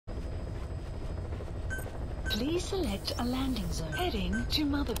Please select a landing zone. Heading to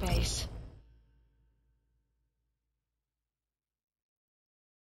Mother Base.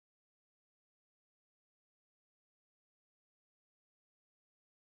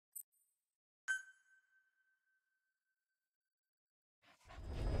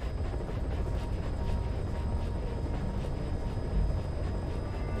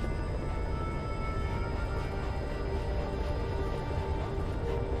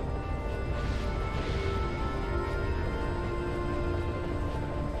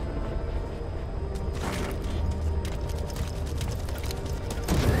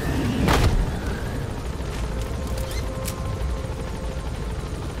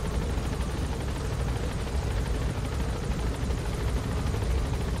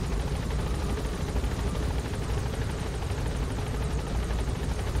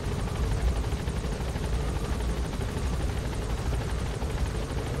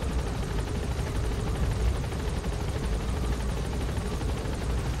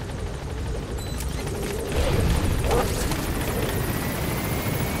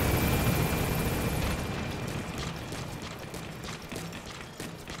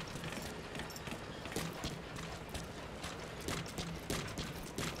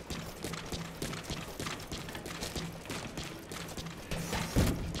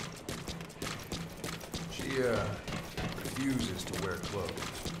 Refuses to wear clothes.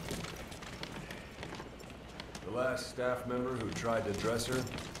 The last staff member who tried to dress her,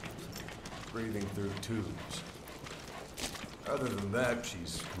 breathing through tubes. Other than that,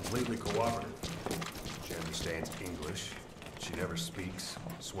 she's completely cooperative. She understands English. She never speaks,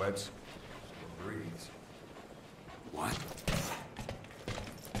 sweats, or breathes. What?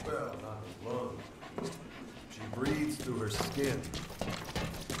 Well, not with lungs. She breathes through her skin.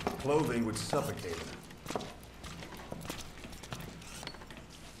 Clothing would suffocate her.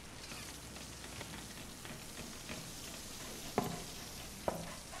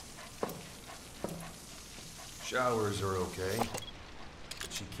 Showers are okay,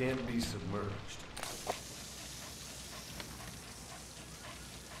 but she can't be submerged.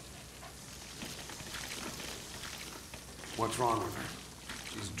 What's wrong with her?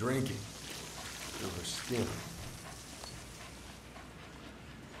 She's drinking through her skin.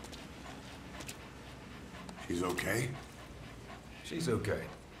 She's okay? She's okay.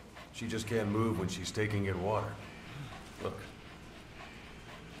 She just can't move when she's taking in water. Look.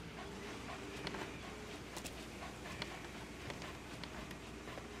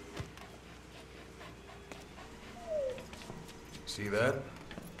 See that?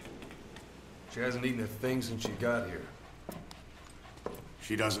 She hasn't eaten a thing since she got here.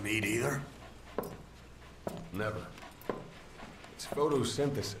 She doesn't eat either? Never. It's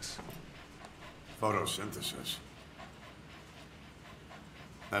photosynthesis. Photosynthesis.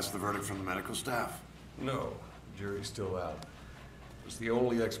 That's the verdict from the medical staff? No, the jury's still out. It's the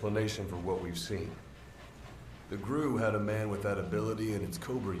only explanation for what we've seen. The GRU had a man with that ability in its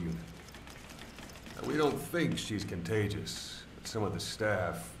Cobra unit. Now, we don't think she's contagious. Some of the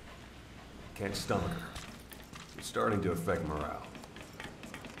staff can't stomach her. It's starting to affect morale.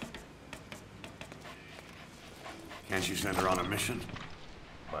 Can't you send her on a mission?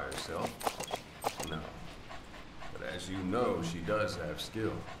 By herself? No. But as you know, she does have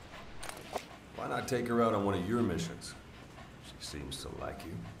skill. Why not take her out on one of your missions? She seems to like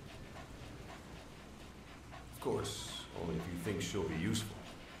you. Of course, only if you think she'll be useful.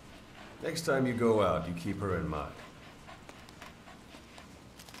 Next time you go out, you keep her in mind.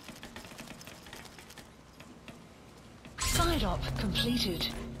 Side op completed.